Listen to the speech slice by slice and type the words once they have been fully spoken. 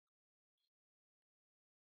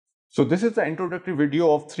So this is the introductory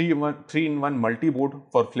video of 3-in-1 multi-board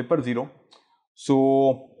for Flipper Zero.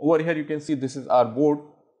 So over here you can see this is our board,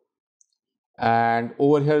 and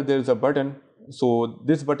over here there is a button. So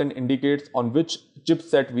this button indicates on which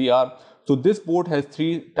chipset we are. So this board has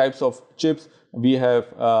three types of chips. We have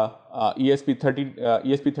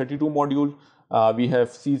ESP32 module, we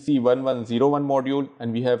have CC1101 module,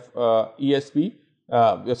 and we have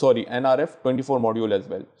NRF24 module as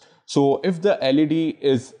well. So if the LED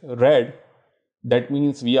is red, that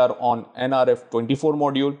means we are on NRF24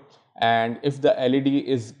 module, and if the LED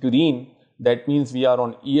is green, that means we are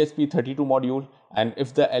on ESP32 module, and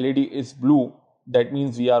if the LED is blue, that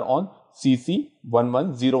means we are on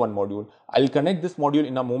CC1101 module. I'll connect this module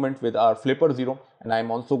in a moment with our Flipper Zero, and I'm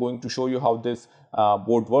also going to show you how this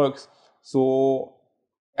board works. So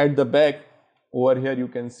at the back over here you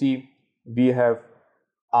can see we have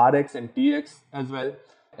RX and TX as well.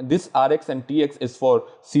 And this RX and TX is for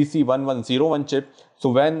CC1101 chip. So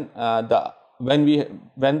when the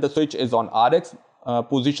switch is on RX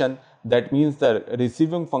position, that means the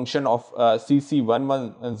receiving function of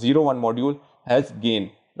CC1101 module has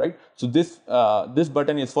gain, right? So this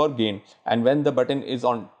button is for gain, and when the button is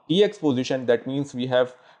on TX position, that means we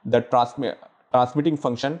have the transmitting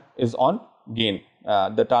function is on gain.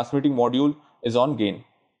 The transmitting module is on gain.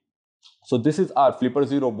 So this is our Flipper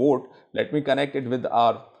Zero board. Let me connect it with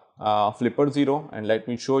our Flipper Zero and let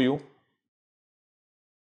me show you.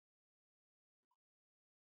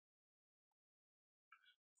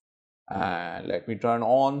 And let me turn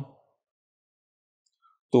on.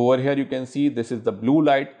 So over here you can see this is the blue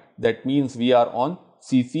light. That means we are on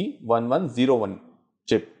CC1101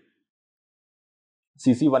 chip,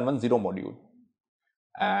 CC110 module.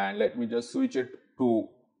 And let me just switch it to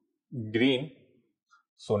green.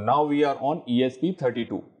 So now we are on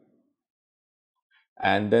ESP32.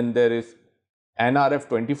 And then there is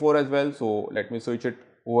NRF24 as well. So let me switch it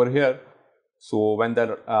over here. So when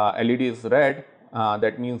the LED is red,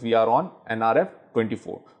 that means we are on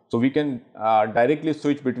NRF24. So we can directly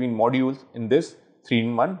switch between modules in this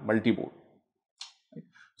 3-in-1 multi-board.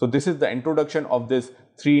 So this is the introduction of this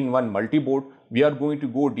 3-in-1 multi-board. We are going to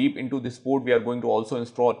go deep into this board. We are going to also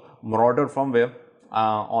install Marauder firmware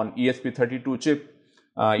on ESP32 chip,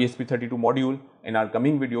 ESP32 module in our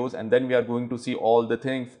coming videos, and then we are going to see all the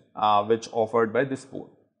things which offered by this board.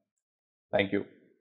 Thank you.